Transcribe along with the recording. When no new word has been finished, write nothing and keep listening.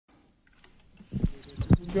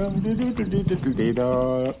Tell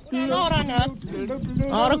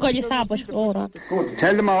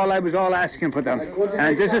them all I was all asking for them.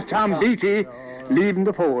 And this is Tom Beattie leaving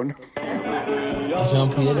the phone.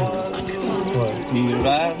 Jean-Pierre.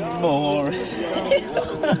 More.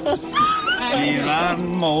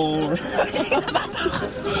 More.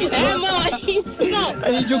 I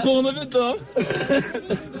need your phone of it, though.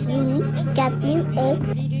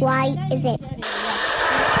 WXYZ.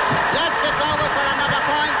 Let's get over for another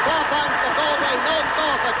point. 4 points for Galway. No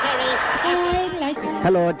score for Kerry.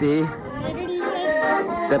 Hello, Dee.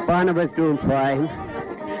 The Barnabas doing fine.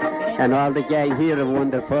 And all the gang here are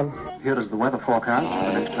wonderful. Here is the weather forecast for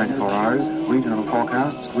the next 24 hours. Regional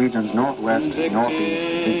forecasts, regions northwest,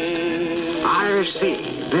 northeast, east. Irish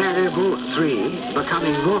Sea, variable 3,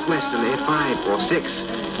 becoming northwesterly 5 or 6,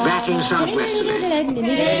 backing southwesterly.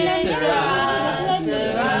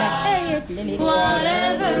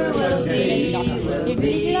 Whatever will be, will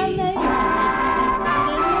be.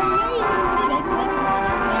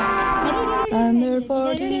 And there are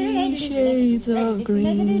 40 shades of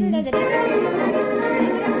green.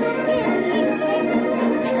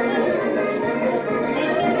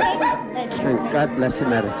 And God bless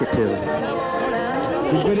America too.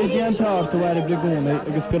 Good again, talk to where the Brigona, I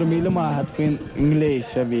just got a meal of my hat in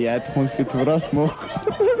English, we had Hunsfit for us smoke.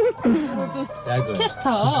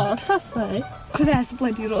 Could I ask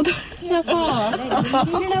plenty of road?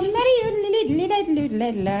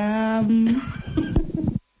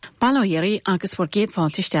 Balóirí agus bhór géad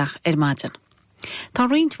fáiltisteach maidin. Tá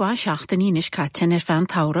riontuá seachtain ínis caitein fan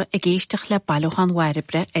tára a géisteach le Bailóchan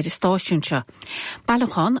Mháiribre stáisiún seo.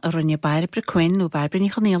 Bailóchan a rinne Mháiribre Cuinn nó Barbrin í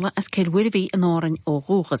Chanéla as ceilhuir bhí an árainn ó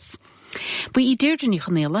Gúchas. Bu I Deirdre í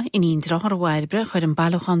Chanéla in íon drachar Mháiribre chuir an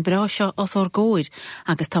Bailóchan brá seo os o'r góir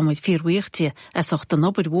agus tá muid fíorhuíochtaí as ochta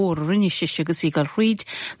nobid mhór rinne siise agus í gal rhuid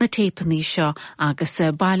na tépaní seo agus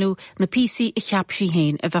bailú na písaí I cheap sí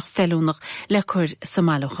héin a bheith fellúnach le chuir sa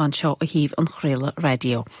Bailóchan seo a híomh an chréile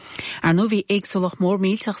radio. Ar nó bhí éagsúlach mór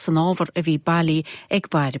mílteach san ábhar a bhí bailí ag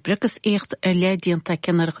Mháiribre agus écht le dionanta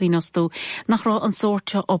cenar chuoinostú nach rá an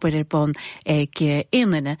sórte obair bon ag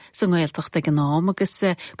éanaine sa ngáilteachta ag an nám agus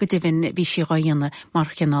go dtibhin bhí sí gáanna mar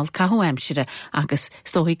chinál cathúaimsire agus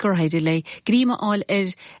stóigh gur haidir le gríma áil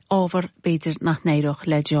ábhar beidir nach néireach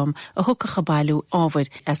le deom a thucacha bailú ábhar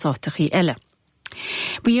as átachaí eile.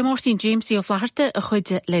 Bu Mórtín James í flaharta a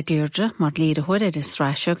chuide le Deirdre mar léir a thuir is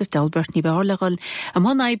ráise agus Delbert ní bearlagáil a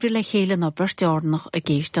món aibre le chéile na berteornach a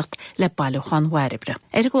géistecht le Bailóchan Mháiribre.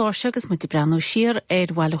 Ar glóirse agus mu brenn siar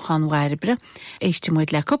Bailóchan Mháiribre éiste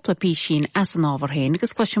muid le cúpla písín as an ábharhéin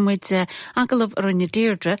agus cloise muid angalamh rinne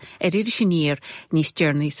Deirdre idir siníir níos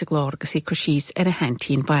dearnaí sa glór agus í cosís a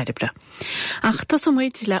hentín Mháiribre. Ach tá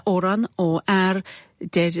muid le óran ó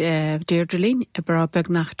Deirdrelín a bra beg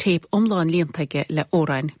nach tape omláin líontaige le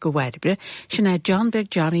órain go Mháiribre sinna John Beg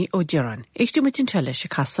Johnny ó Duran. Éiste muid in teile se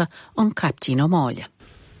casa an captín ó máile.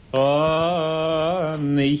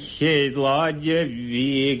 Ní chéad láide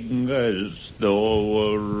vígas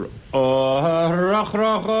dóir rach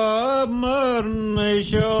mar na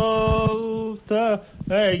seolta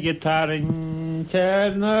ag tarin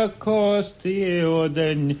na cóstaí ó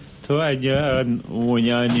den tuaidean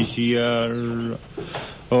únean siar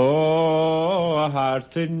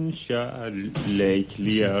hartin se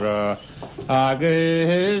leitliara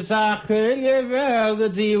agus achile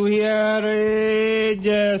vegadíhiar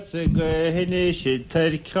de go hinne si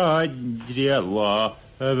tarcadriala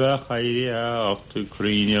a bheith chaireachta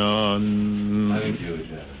crínean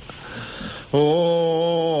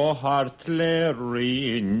hart le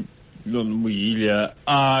rion Lun míle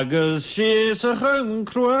agus sé a chun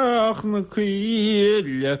cruach na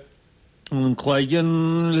cuiile an chláigen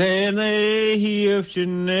léna híomh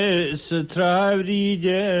sin sa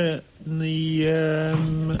trábhríide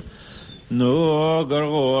níam nó gur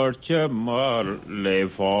ghórte mar le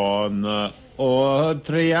fána ó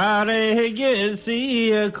tríarige sí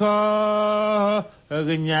a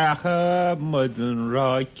gneacha mud an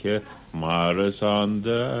ráice Maras an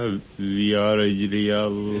de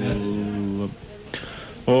viarajrial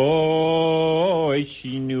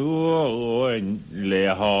sinú le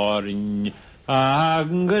harin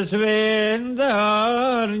agus vendarne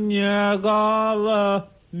gala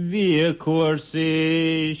vi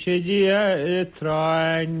cuasi sé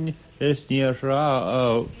train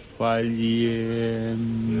esnira faliem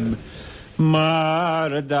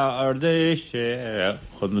Mar darde sé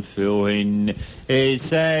chun fiúin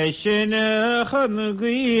sé sin chun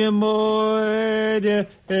gíimóide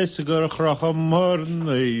is gur chrocha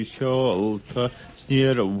morna seolta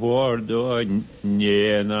sníar a bhórdo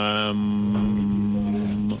néanam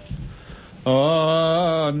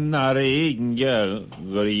O naringe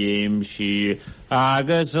grimshi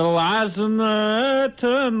agus lasna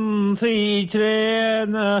tun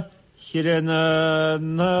titrena hirena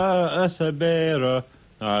na asabera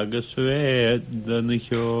agus vedan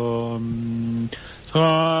hjom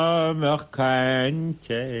Samach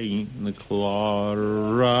kainte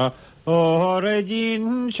clara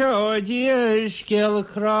Oradin sjodjeskil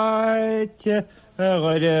kraite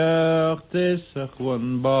Agreachtis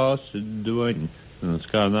achwan bas dwan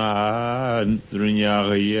Skanan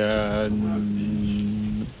drunjagjan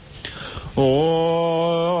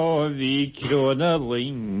O vi krona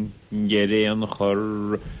ling Geren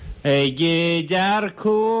chor Ege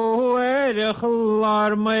darko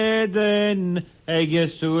chlar meden Ege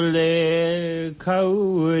sule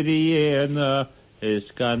kauriena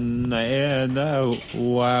Skanna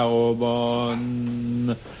wawban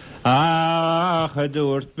Ach,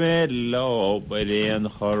 dúirt me lobar éon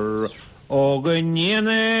chur ógan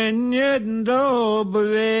níon dobhhétin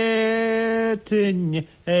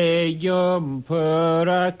jompar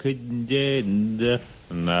dénde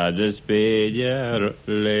nad is beidir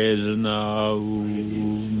leis ná.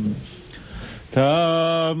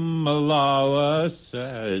 Tá láhas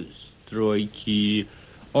stróicí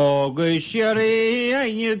ógus séirí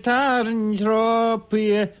aine tarn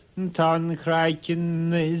trópaí Tan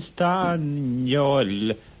kraikin is tan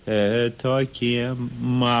jol to kiem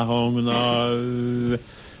mahongna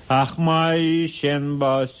ach mai shen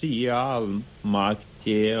basial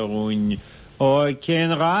makterun o ken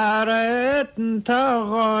raret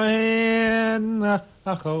tagen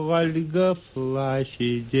ach walga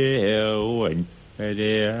flashi deun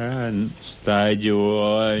den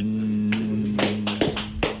stadion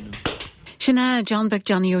Sinna John Beck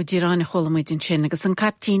Johnny ó Díráin cholamid in sin agus an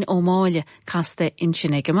captín ó máile casta in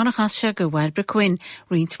sin ag mar chaiste go Barbara Quinn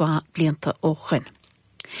rintá blianta ó chun.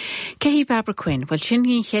 Cehí Barbara Quinn bhfuil sin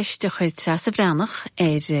í cheiste chuid tras a bhreannach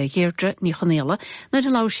dhéirdre ní chonéile na de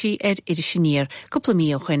láisí idir sinníir cúpla mí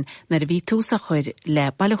ó chun na a bhí tús a chuid le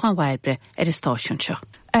Bailliúchan Mhairbre is stáisiún seo.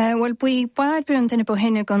 Well, bui Barbara dynna bo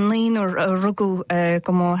hynny gan lyn o'r rwgw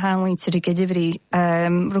gom o hanwyn sydd i gydifri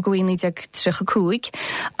rwgw 1935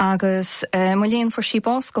 agos mae lyn for si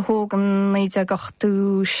bos go hog yn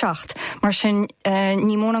 1987 mar sy'n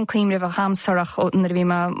ni môr an cymru fa hamsarach o dyna fi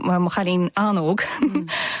ma mwchalin anog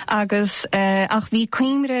agos ach fi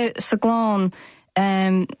cymru sa glán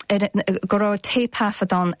gorá tape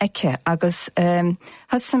hafadan eke agus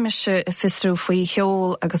hasamish fisru fui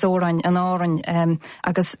hiol agus orain an orain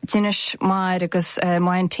agus dinish mair agus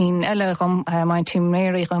maintin elegam maintin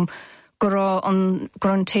merigam gorá an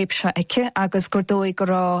grun tape sha eke agus gordoi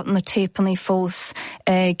gorá na tapeani fós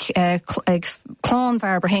ag clán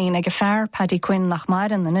verberhain ag fair Paddy Quinn nach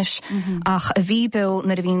mairin inis ach a bhíbil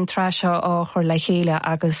na a bhín trasha á chur le chéile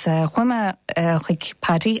agus chuime chuig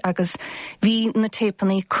Paddy agus bhí na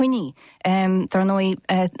tapeani Quinny dar nói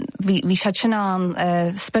bhí sé sin an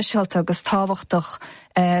specialta agus táhachtach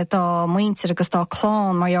dá muintir agus dá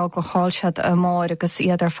clán mar eag go cháilsead a máir agus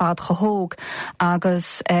iad ar fad chothóg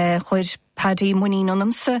agus chuir Paddy muí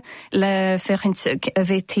anamsa le fechint a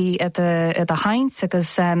bhétí a haint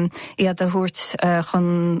agus iad a thuirt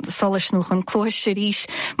chun solisnú chun clóiste ríis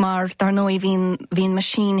mar dar nói hín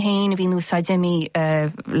masín héin a hín úsá déimi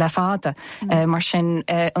le fada mar sin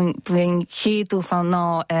bhíon chéadú fan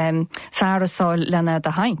ná fearrasáil lena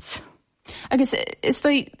a haint. Agus is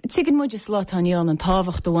tuigeann muid is lá an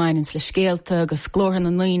tábhacht amháin le scéalta agus glórhan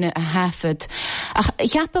an líne a hafad. Ach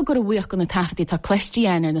cheappa gur a bhuaich go na tafatí tá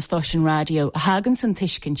cleistíanaar na stáisiún radio a hagan san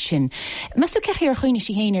tuiscin sin. Mas tú ceir chuoine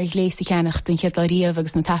sí héanaar lééis cheannach den chead riamh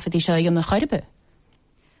agus na tafatí seo an na choirbe?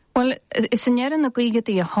 Well, is an yeran na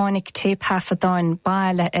gwigadí a hánig tape hafadáin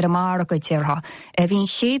baile ar amara go dtíortha. Bhín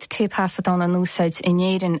chéad tape hafadáin an úsáid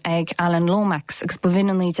inéirin ag Alan Lomax agus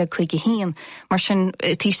bhuiinnaí de chuige hían, mar sin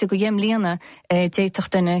tíiste go dhéim líana déiteach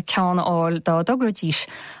duna ceanna áil dá dogradíis.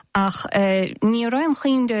 Ach ní roiin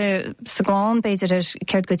chuinde sa glán beidir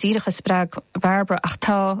céir go dtíirecha sprág Barbara ach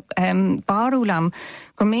tá barúlam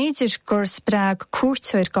gur méidir gur sprág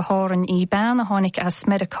cuairteoir go háireann í ben a tháinig as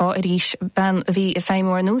America a ríis ben bhí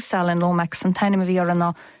féimúir an úsáil an Lomax an taine a bhí ar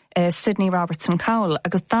anna Sidney Robertson Cowell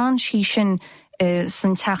agus dan sí sin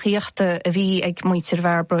san taíochta a bhí ag muointir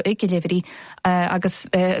Barbara ag léirí agus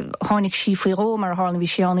tháinig sí faoi ró mar hána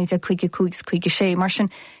bhí seánnaí de chuige sé mar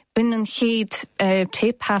sin Bun an chéad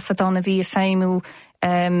tape hafadan a bhí a féimú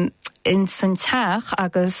in san teach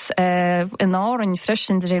agus in áran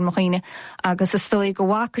freisin de réir mochaine agus is stoi go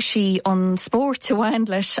bhacha sí an sport a bhain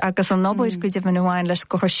leis agus an nobair go dibh an bhain leis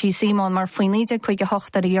go chuir sí Simón mar faoiníide chuig a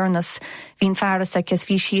hocht ar dhearnas hín fearras agus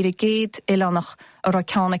bhí siar a géad ilánach ar a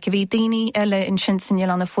ceanna go bhí daoine eile in sin san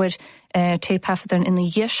ilánna fuair tape hafadan in the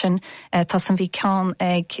dhéisin tá san bhí cean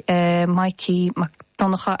ag Mikey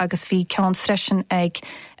McDonacha agus bhí cean freisin ag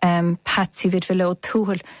Patsy Vidvilo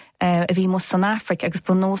túhal a bhí mu San Africa agus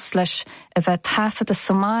bu nós leis a bheith tafad a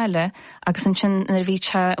Somália agus an sin a bhí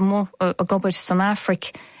a gobair San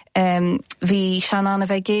Africa hí sean anna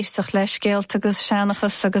bheith géisteach leis géalt agus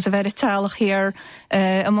seanachas agus a bheith talach hir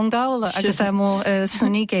a Mongála agus mó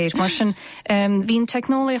sannígéir mar sin hín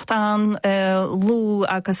technoliacht an lú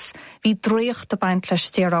agus hí dréocht a baint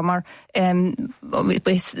leis tíra mar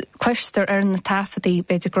cleister ar na tafadaí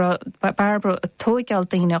beidir Barbara a tóigeal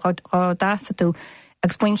daine á dafadú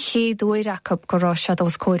agus buin chéad uireach go rá se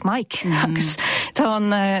os cóir Mike agus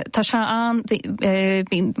tá se an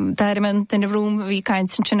deirmen in a rúm hí caiint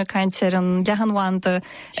sinna caiintear an lehanháinde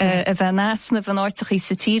a bheith násanna bhan áirtaí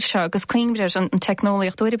sa tír se agus cuiimreir an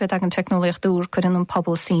technoliacht dúir beit ag an technoliacht dúr chuinn an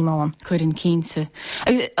pobl Simán. Chuirn cínte.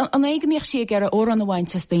 An éige míoch si gar ó an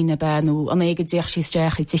bhainte daine benú an éige deach sí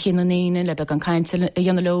strechaí te chin an éine le an caiinte a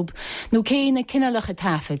dhéanana lob nó céine cinnalach a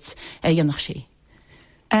tafid a dhéanach sí.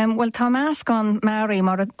 Well, tá meas gan Mary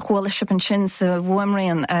mar a chólaisip an sin sa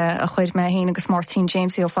bhuamraíon a chuir me hén agus Martin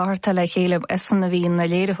James ó fáharta le chéile san na bhíon na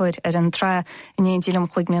léirehuid ar an tre in éon dílam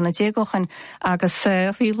chuig mionna dégochan agus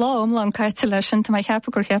bhí lám lan caiite lei sin tá mai cheappa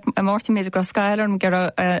gur cheap a Martin méid a gro Skylarm gur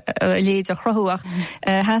a léad a chrothúach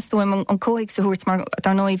heasúim an cóigh sa húirt mar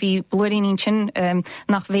dar nó bhí blúirín sin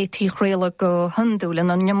nach bhétí chréile go hundúil in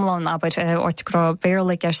an nimlán aber ort gra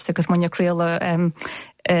béirla gist agus muine chréile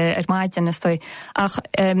maidin is stoi ach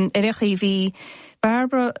echi hí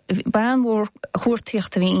Barbara banhór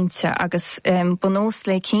chóirtíocht a bhí inse agus bonós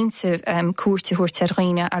le cínte cuairte thuirt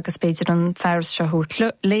arghine agus beidir an fearras se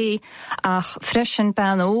thuirt lé ach freisin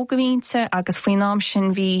ban óga bhínte agus faoinám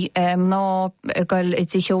sin bhí ná gail i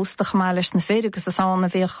dtí heostach má leis na fér agus is anna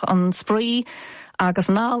bhíoch an sprí agus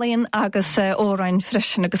nálaíon agus óráin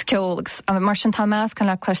freisin agus ceolalas a mar sin tá meas can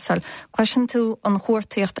le cléistal cléisin tú an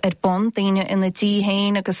chóirtíocht ar bon daine ina dí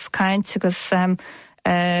héin agus caiint agus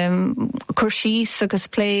chuirsís agus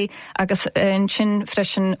plé agus sin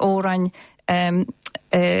freisin óráin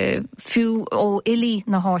fiú ó ilí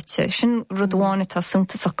na háite sin rudháine tá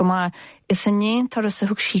suntasach go má is an néantar a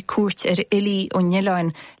thug sí cuairt ar ilí ó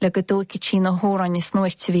Neileáin le go dóici tí na hóráin is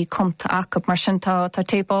nóite bhí comta acab mar sin tá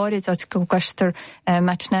tépáid a go gleistear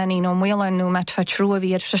metnaí nó Mhéileáin nó metfatrú a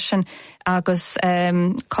bhí ar freisin agus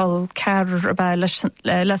call cear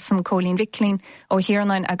leis an cólín Viclín ó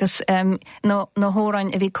Hiarnáin agus nó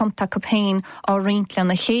hóráin a bhí comta capéin á riintlean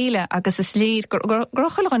na chéile agus is léad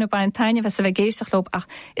grochaáin ba an taine bheits a bheith géisteach lob ach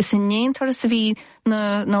is an néantar a bhí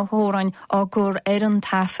na hóráin á gur ar an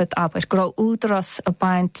tafad aber gur údras a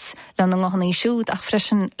baint le na ngachnaí siúd ach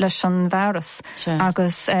freisin leis an bhearras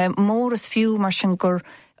agus móras fiú mar sin gur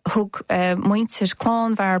thug muintir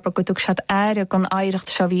chlánmharba go dúg sead aire gan éireacht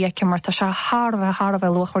se bhí eice mar tá se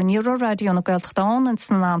Harbheith luach ar níor radio na Gaeltacht an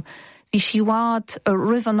san nám hí si bhád a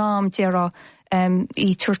rihanám dearrá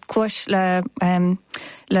í tuairt clois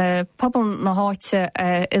le pobl na háite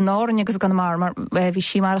in áran agus gan mar bhí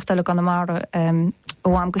sí marachta le gan mar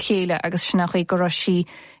ó am go chéile agus sinna chuig go sí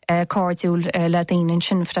cardúil le daoine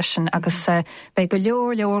sin freisin agus be go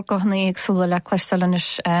leor gohnaí agsúla le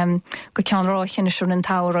cleistelanis go ceanráin isisiú an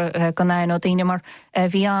tára go nain ó daoine mar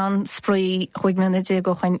bhí an sprí chuig muna dé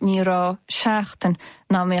go chuin nírá seachtain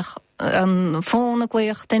ná méoch an fóna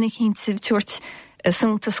gléoch denna cínta tuairt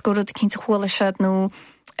sunta scorad a cínta chuala sead nó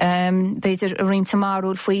beidir a rínta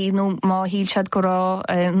marúil faoi nó má híl sead go rá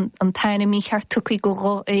an taine mí cheart tucaí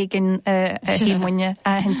go éigen hímuine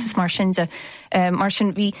ahintas mar sinnte. Mar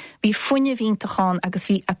sin bhí fuine víntachán agus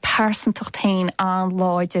bhí a persantocht hain an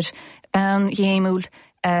láidir an dhéimúil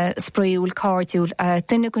spréúil cardúil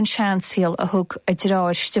duine gon seansíal a thug a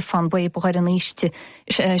dráir Stefan bu buir an íiste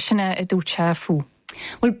sinna a dúte fú.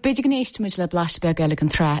 Well, beidir gan éistemuid le blasbeag eile an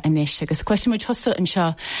trá inis agus cluisimuid thosa an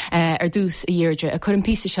seo ar dús a dhéirdre a chur an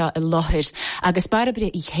písa seo a láthir agus barabre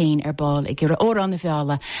í chéin ar báil ag gur órán na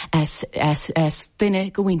bheala as duine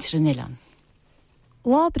go bhaintear an Neileán.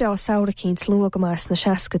 Lábrá saoire cíns lua go más na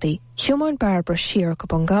seascadaí, Siúmáin Barbara siar go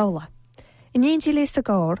Bongála. In éondí léis a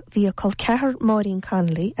gár, bhí a col cethir Maureen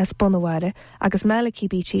Connolly as Bonahile agus Malachi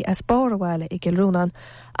Beatty as Bárahile i Gilrúnan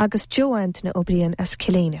agus Joe Anthony O'Brien as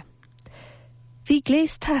Killéine. Bhí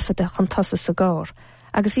gléis tafada chun tosa sa gár,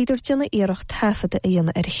 agus bhíidir duna iarach tafada a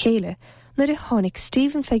dhéanana ar chéile, nuair a tháinig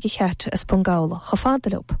Stephen Feige Chearta as Bongála cho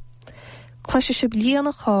fadalób. chluise sib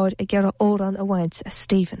líana cháir ag gur órán a bhaint a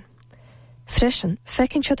Stephen. Freisin,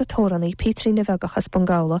 fecinn siad a tórannaí Petrí na bhegach as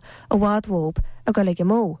Bongála a bhád wób a go leige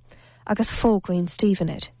mó, agus fógraín Stephen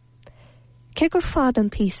id. Cé gur fad an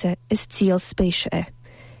písa is tíal spéise é.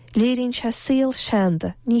 Léirín se síl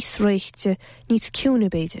seanda, níos réichte, níos ciúna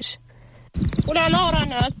béidir. Ula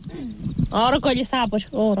órán ad. Ára goil sabar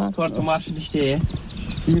órán. Cuarta marcha de sté.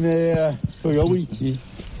 Ine foi a wiki.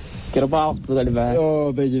 Ger bál do ali vai.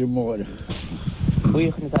 Oh, béidir mór.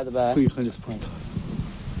 Fuíchan tá da. Fuíchan is punt.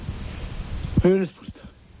 Fuíchan is punt.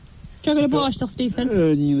 Que gur báisteach Stephen?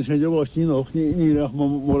 Ní sé de báistí noch, ní rach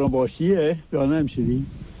mór an báistí bá nem sirí.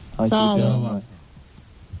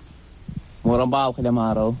 Mór an bál chuile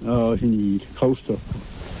maró. Sin ní, cósta.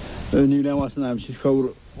 Ní le was an am si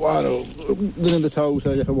chór. Waro, dyn the toes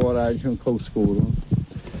I just wore out and coast school.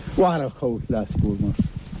 Waro coast last school mas.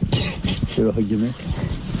 Sure how you make.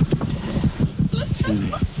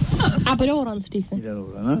 Aber órán Stephen.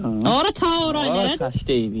 Órán. Ára tá órán. Ára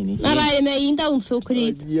Stephen. Na raibh mé on down so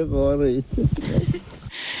creed. Ja, góra.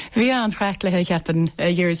 Bhí an chreachtlathe ceapan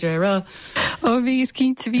years ra. Ó bhí is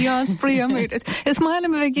cínta bhí an sprí amúid. Is mála a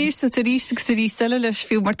bheith géirsa a ríiste sa rí seile leis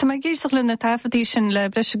fiú, mar tá géirsa le na tafatí sin le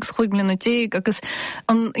breisigus chuiglan na déag, agus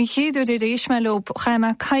an chéadú é éis me lob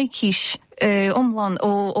chaime caicíis omlan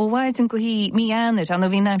ó bhaidin go hí mí anir an a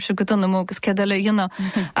bhí neimse go donna mógus ceile dhéanana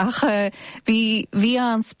ach bhí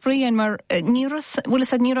an sprían mar ní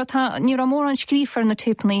mór an scrífar na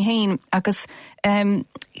tipnaí hain agus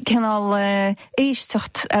cenál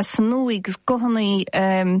éistecht san nuig gohannaí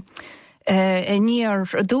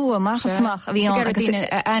níor dú machasmach a bhí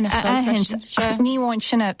an níháin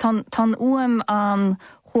sinne tan uam an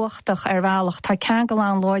chuachtach bhealach tá ceangal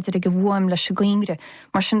an láidir ag go bhuaim leis a gcuimre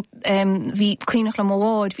mar sin bhí cuioinech le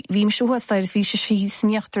móáid bhí me siúhastair bhí se sí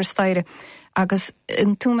sneachtar staire agus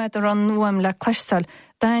an túméid ar an nuam le cleistal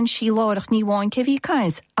dain sí láireach níháin ce bhí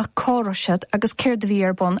caiins a córaisiad agus céir de bhí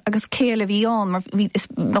ar bon agus céile bhí an mar bhí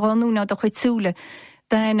núna do chuid súla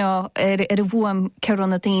daina ar a bhuaim ceir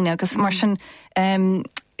an a daine agus mar sin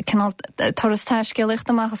canal toras taiscéalacht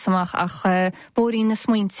amachas ach bórí na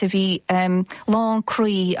smuointe bhí lán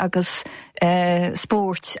crí agus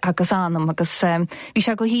sport agus anam agus bhí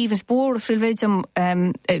se go híhs bór a friilvéidim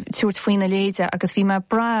túirt faoine léide agus bhí me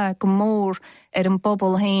bra go mór ar an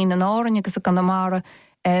bobbal hain an áran agus a gan amara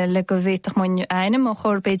le go bhéach muin einam a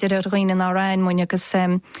chur beidir ar roiine á rain muin agus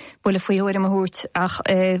bula faoi óir am hút ach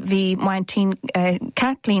bhí maintí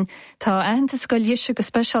Kathleen tá ahananta go liise go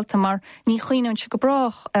speisialta mar ní chuoineann se go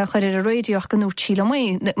brach chuir ar a réideoach ganú tíle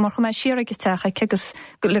mé mar chu mé siar go techa cegus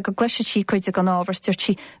le go gleisití chuide gan ábhar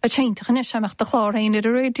tíirtí a teintachan is seach de chlárain ar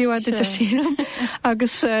a réideú a sílam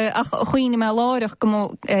agus ach chuoine me láireach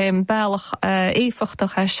go bailach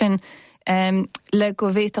éfachtach sin le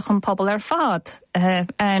go bhéach an pobl ar fad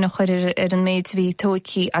ana chuir ar an méid bhí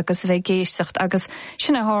tóicí agus bheith géistecht agus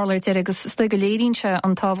sinna hálair de agus sto go léirínse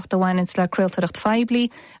an táhacht amhainins le creaaltaracht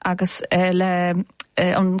feibli agus le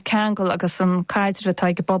an ceangal agus an caidir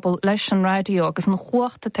atá go bobbal leis an radio agus an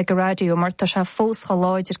chuachta te go radio mar tá se fóscha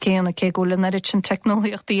láidir céanna cé go le narit sin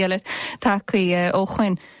technoliacht díile takeí ó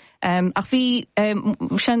chuin. Ach bhí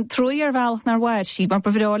sin trúí ar bhealach nar bhaid sí mar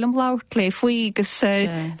bhráil an bhlát lé faoi agus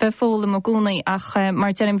bheith fóla a gúnaí ach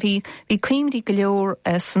mar dearm bhí cuimdí go leor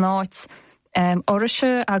snáit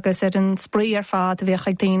orise agus ar an sprí ar fád a bheith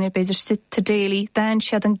ag daine beidir te déalaí dain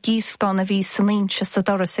siad an gíoscán a bhí sanlínse sa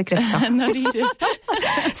doras sigreta.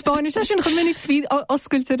 Spáine sin chu minic sví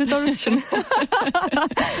oscailte a doras sin.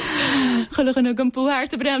 Chulachan a gan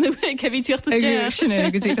búthart a brenn ce bhí tíochtta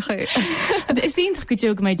sinna agus í chu. Is dínta go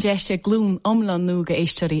deog mé deise glún omlan nó go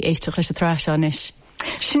éisteí éisteach leis a tráseán is.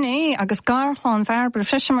 Sinné agus garláán bharbar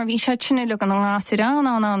freisin mar bhí sé sinna le an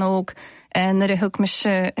gáúrán an óg nar a thug me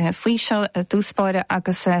se faoise dúspáire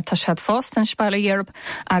agus tá sead fástan speile dhearb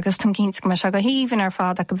agus tam cinint me se go híhann ar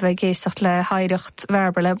fád a go bheith géistecht le hairecht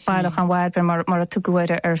bharbar le bailach an bhharbar mar a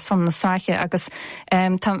tuguaire ar son na saiche agus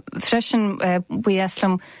freisin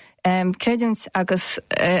bueslam Creidúnt agus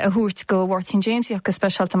a thuirt go Wartin James agus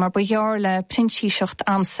speisialta mar buhear le prinsíseocht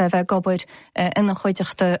amsa bheith gobaid ina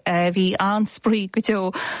chuideachta bhí an sprí go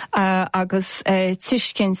teo agus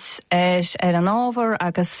tuiscins ar an ábhar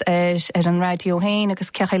agus ar an radio hain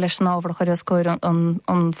agus cecha leis an ábhar chuir scóir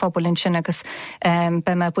an fóbalinn sin agus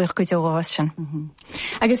be me buich go teo sin.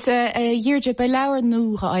 Agus dheirde bei leabhar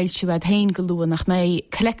nó a ailsiú a hain go luúa nach mé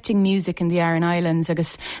collecting music in the Aran Islands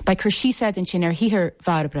agus bei chuirsíad in sin ar híthar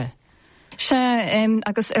bharbre. Se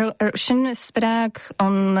agus sin sprág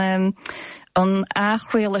an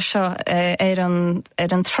achréile seo ar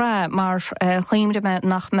an trá mar chuimre me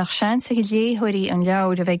nach meach seansa go léthirí an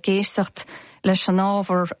leabhar a bheith géistecht leis an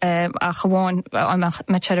ábhar a chaháin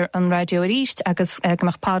meidir an radio ríist agus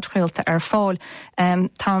goach pádchréalta ar fáil.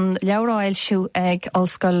 Tá leabhráil siú ag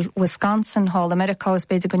Ollscoil Wisconsin Hall America's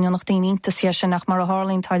beidir go neonnach daoínta sé sin nach mar a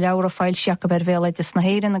hálín tá leabhar fáil siach ber bhéile is na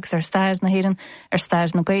héireann agus ar stair na héireann ar stair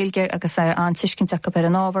na Gaeilge agus an tuiscinnte go ber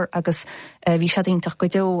an ábhar agus bhí sé díntaach go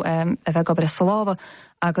deo a bheith go ber Saláva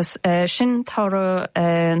agus sin tára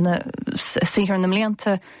sihir na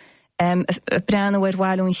mblianta breanna bhfuir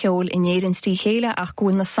bhhailún cheol in éireann trí chéile ach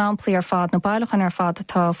gúil na samplaí ar fad na bailachan ar fad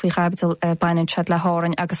atá faoi chabital bainin sead le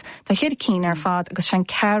hárainn agus tá chéad cín ar fad agus sin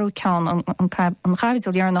cearú ceann an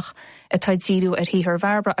chabital dhearnach atá díú ar híthar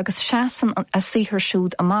bharbra agus seasan a sihir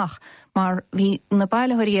siúd amach. Mar bhí na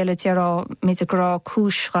bailithir eile dearrá méidir gorá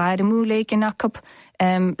cúis ráir múla gnacab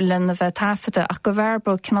lena bheith tafada ach go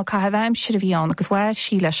bharbra cinál caithbh aimsir a bhí an agus bhhair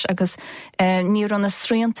sí leis agus ní an na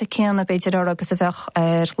sríanta céanna beidir agus a bheith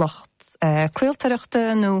ar locht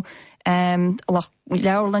cruiltareachta nó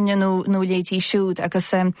leabharlanne nó léití siúd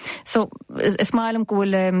agus so is máilm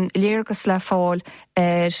ghfuil léargus le fáil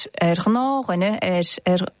ar gnáhaine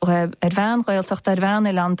ar bheanghilteach ar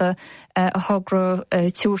bheanilanda a thugra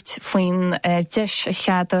túirt faoin deis a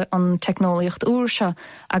cheada an technoliacht úrse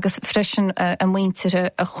agus freisin a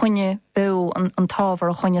muintere a chuine bu an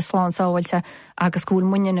tábhar a chuine sláán sáhailte agus gúil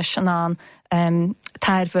muine sin an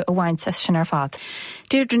tairbe a bhaint sin ar fad.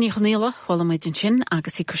 Deirdre ní chonéile bhla maid an sin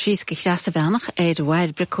agus í cosís go chleasa bheannach ar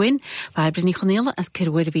bhhairbre cuin, bhhairbre ní chonéile as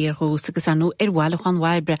cirhfuir bhí ar hús agus anú ar bhhailach an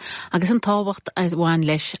bhhairbre agus an tábhacht a bháin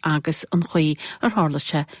leis agus an chuí ar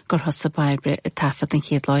hálaise gur thosa bhhairbre tafad an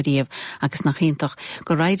chéad láiríomh agus nach chéintach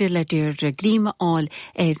go raidir le Deirdre gríma áil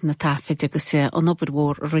ar na tafad agus an obair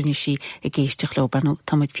mhór rinne sí a géisteach lobanú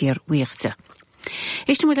táid fíor uíochta.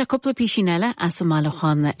 Éiste mu le coppla písí eile as a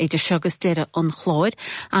máilechan idir segus deire an chláir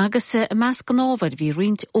agus meas go nábhar bhí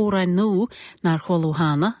roint órain nó nar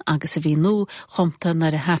choúhanna agus a bhí nó chomta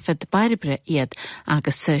nar a hafad bairebre iad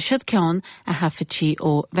agus siad ceann a hafadtí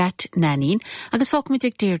ó bheit nanín agus fácmid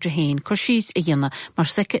ag Deirdre héin chur síos a dhéanana mar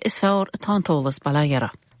sice is fearr atántólas bailagheara.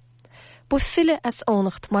 Bu fille as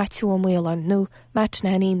ónacht maitú ó muolan nó mat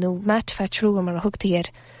nanín nó mat fetrúga mar a thugtaíir.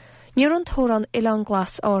 Níor an tóran ilan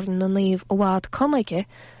glas áran na naomh ó bhád comaige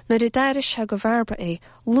nuair i dairis se go bharbra é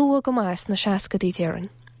lua go más na seascadaí déireann.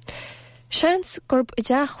 Seans gurb i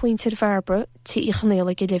deachhuintir bharbra tí i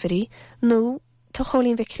chanéala go liverí nó tá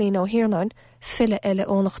cholín bhiclín ó hiarnáin fille eile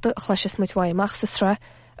ónachta chluisis muid bhaid machsasra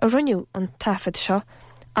a runniú an tafad seo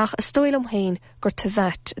ach is stoilm hain gur te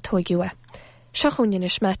bheit a tóigiúa. Seachúin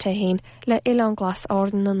is mete hain le ilan glas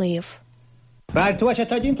áran na naomh. Right, tu eisiau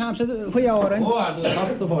tydyn tamsa fwy oren? O, dwi'n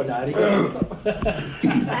tapst o fod ar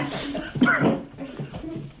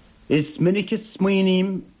Is minnicis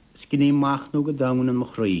smwynim sgynnu machnw gydawn yn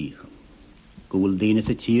mochrwy. Gwyl dyn y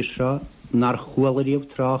tîr sio na'r chwaleriw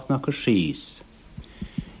trach nac y sys.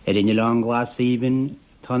 Un y long glas even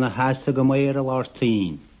tan y hasag y mair al o'r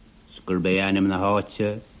tîn. Sgwrbe anem na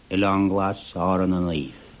hotio y long glas oren yn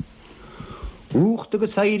naif. Wch dy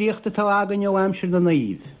gysairiach dy talagan yw amser dy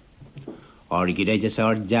naif. Orgiredes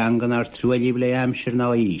ar dangan ar trúalíb le amsir ná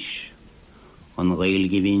ís. An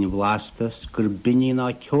ghailgi vín blastas gur binni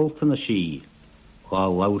ná ceolta na sí, chá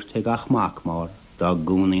laurte gach macmar da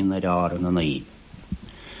gúnin ar áran na naíb.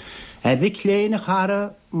 Vic léin a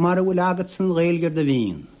chara mar a bhfuil agat san ghailgir da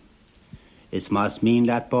vín. Is más mín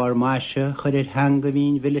leat bar maise chur hanga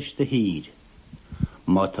vín villis da hír.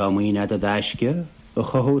 Má tá mín a daisce a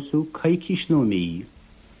chahósú caicís nó mí,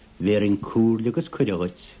 ver in cúrlagus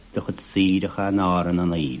cuidegat de chud síirecha an áran an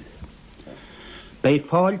naíb. Bei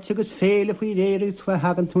fáilte agus féle faoi réirú twa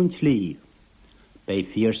hagan tún tlí. Bei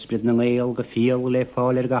fíorsprid na ngéal go fial le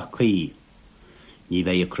fáil gach cuí. Ní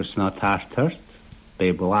bheith a crusná tartart,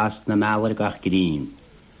 bei blast na meallar gach grín.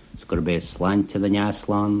 Sgur bei slante da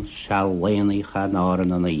neaslán seall léanaícha an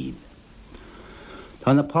áran an naíb.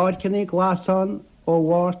 Tá na páircinna glasán ó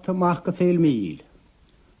bhharta mach go féil míl.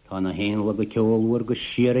 Tá na héanla go ceolúir go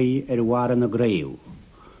siaraí ar bhhara na gréiw.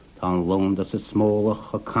 Tá londas a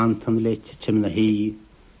smólach a cantan leit tim na hí,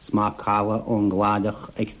 smá cala ón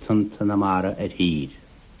gládach ag tunta na mara ar hír.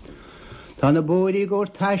 Tá na bóirí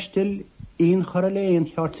gór taistil íon chor a léon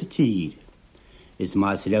cheart sa tír. Is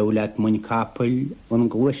más leolat muin capel an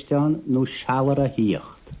gluisteán nó sealar a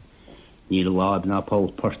híocht. Níl láb na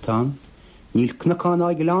Paul Portán, níl cnacán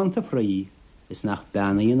áig lánta frí, is nach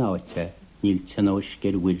beanna í náte, níl tinós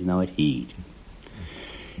gur bhfuil ná ar hír.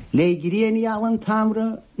 Le gríon alan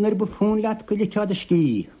tamra nar bufún leat go le cead a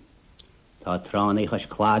scíí. Tá trána chas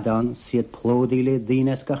cládán siad plódaí le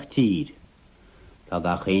dínas gach tír. Tá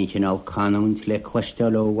gach éintin al canúnt le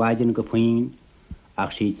cloisteal ó waidin go faoin,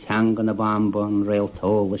 ach sí teangan na bamban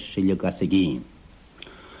réaltólas si le gas a gín.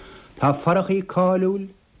 Tá farachaí cáúil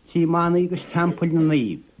tí mánaí gus teampaill na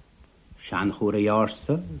naomh, sean chóra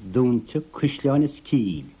iarsa, dúnte, cusleán is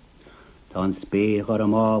cíl. Tá an spéir ar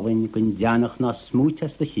am áhain gon deannach ná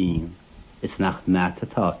smútas de chin, is nach meta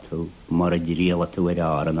tátu mar a dríala tú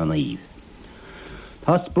ar an naomh.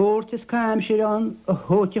 Tá spórt is caim sér an a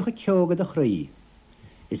hóteach a ceogad a chraí.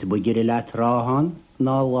 Is bu gur le ráhan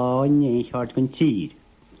ná láin éart gon tír.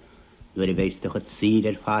 Nuair a bhéiste chud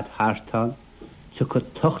sír fad hartán, se chud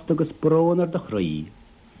tucht agus brónar de chraí.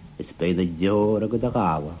 Is beid a deor agad a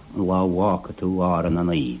gála an láhácha tú an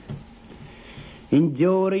naomh. In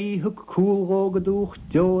deor í thug cúlgógad úch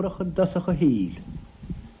deorach a dasach a híl.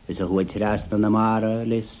 Is a chuid rásna na mara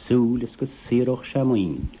le súlas go síroch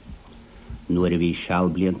semoin. Nuair a bhí seall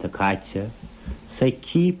blianta caite, sa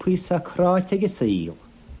cípaí sa cráite go síl,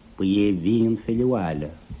 bu é bhíon filiúile,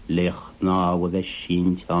 lech náhad a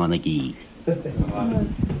sin teánna gíl.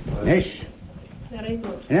 Nes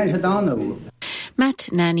a dána Met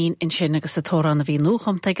nanín in sin agus a tóran a bhí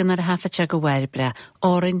nóchamta gan ar a hafate go bhhairbre,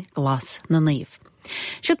 árainn glas na naomh.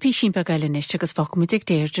 Siad písín be gailenis agus fácmuidig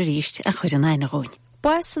déir de ríist a chuir an ainaghóin.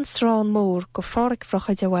 Bais an strán mór go fáric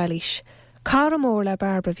frocha de bhhailís, cara mór le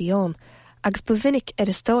Barbara bhíán, agus bhuinig ar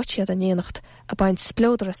is dáitiad an éanacht a baint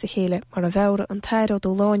splódara sa chéile mar a bhera an tairó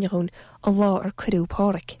dó láineún an lá ar curú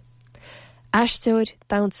páric. Aisteúir,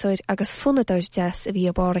 daansaúir agus funadáir deas a bhí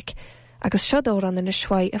a báric, agus siadóran in a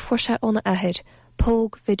swaid a fuirse óna ahir,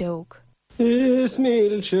 Póg Vidóg. Is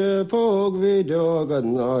mílte póg vidóg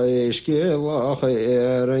an áiscilach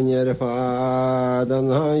an fad an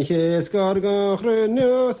hanchéis gargach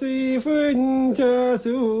rynnos í fuinte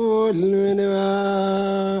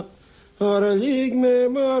súlmina. Ar a líg me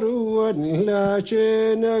marúad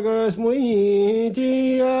láin agus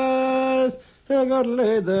muítías, agar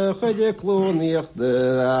leide chuide clóníocht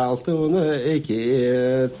de altúna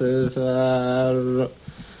icéit fear.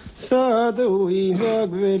 Stadúí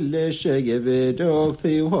mag ville sege vidóg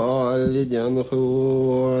tíháil an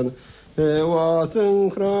chún. Was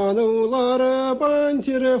an chránú lar a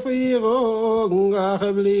bantir a fíhóg a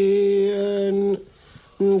blian.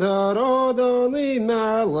 Tárád an í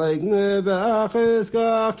meleg na bachas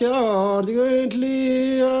gach ceard gwynt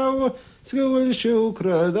líaw, Sgwyl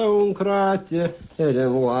siwcrad o'n cratio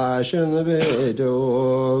an was an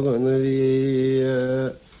vidóg an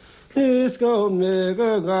fi. Is go me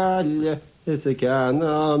go galle, is a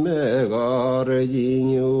canna me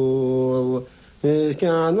gardiniol. Is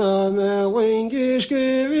canna me wingish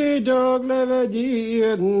give dog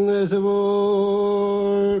levadien is a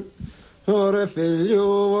war. Or a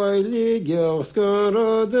filio oily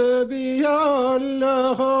gyorskara de bi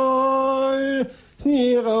alla hoy.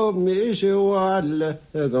 Sneer op me shwal,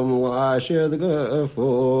 gom washed go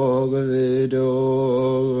fog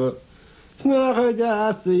vidóg.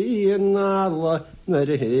 Snachadasi in Allah,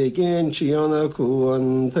 Narhikin Chiana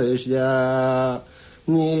Kuan Tashya.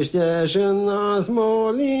 Nistashin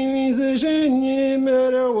Asmoli Mizashini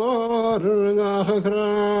Merawar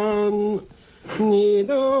Gahakran.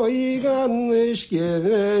 Nido Igan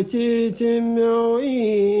Ishkeveti Timyo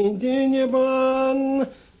Indiniban.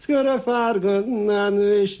 Skarafargan and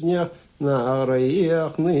Vishnya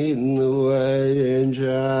Narayach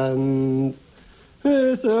Ninuayanjan.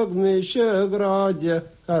 Isog mishe gradje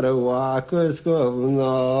ar a wakas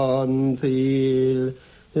govnan til.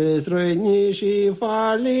 Is reynishi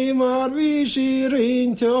fali marvishi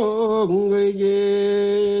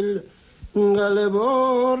rintongegil.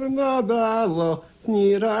 Galebor na balo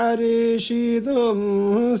nirarishi dum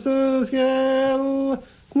suskel.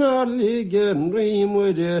 Snarligen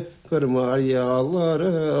rimude kurmarjalar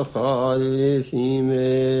khalisime.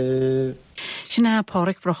 Sinna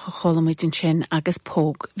páric bhrocha cholamid in sin agus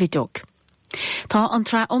Póg Vidóg. Tá an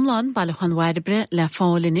tra omláin bailachan Mháiribre le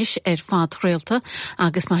fáilinis fad chréalta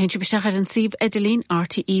agus má hinse beisteach ar an sib Edelín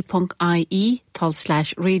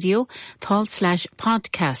rte.ie/radio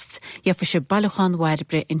 /podcasts jefa se bailachan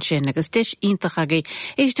Mháiribre in sin agus dis ítach agé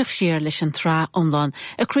éisteach siar leis an tra omláin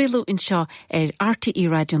a chréalú in seo RTE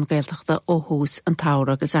radion Gaeltachta ó hús an Tábhar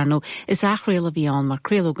agus arnó is achréal a bhíán mar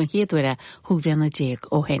chréalú gan héadúire thuaimhneanna déag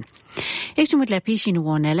ó hen. Éiste muid le písín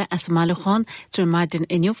bháin eile as Malachan tro maidin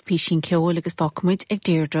inniuh písín ceol agus bacmuid ag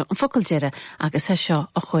deirdre an focail deire agus he seo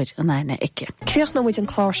a chuid an aine ice. Críoch na muid an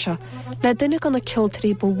chláir seo, le duine gan na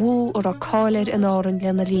ceoltarí ba bhú ar a cáilir in áran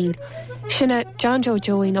leanna lín. Sinna John Joe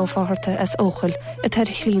Join ó fáharta as óchail a tar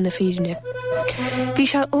chlín na fírinne. Bhí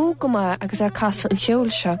se ó go má agus a casa an cheol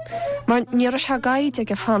seo, mar níor se gaid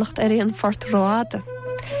ag a fanacht ar an fort roáda.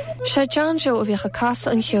 Se John Joe a bhíocha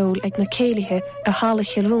casa an cheol ag na céirithe a hála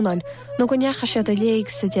cheilrúnain, nó go neacha siad a léig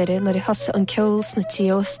sa deire nar i hosa an ceols na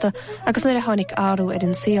tíosta agus nar a tháinig áú ar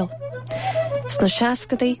an síl. Sna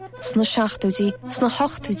seascadaí, sna seachtúdí, sna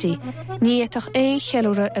hochtúdí, ní éach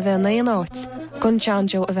cheúra a bheith na an áit, gon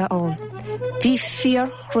Janjo a bheith an. Bhí fíor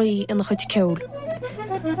chraí in na chuid ceúl.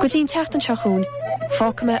 Go dtín teachtan seachún,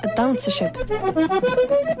 fáca me a dansa sib.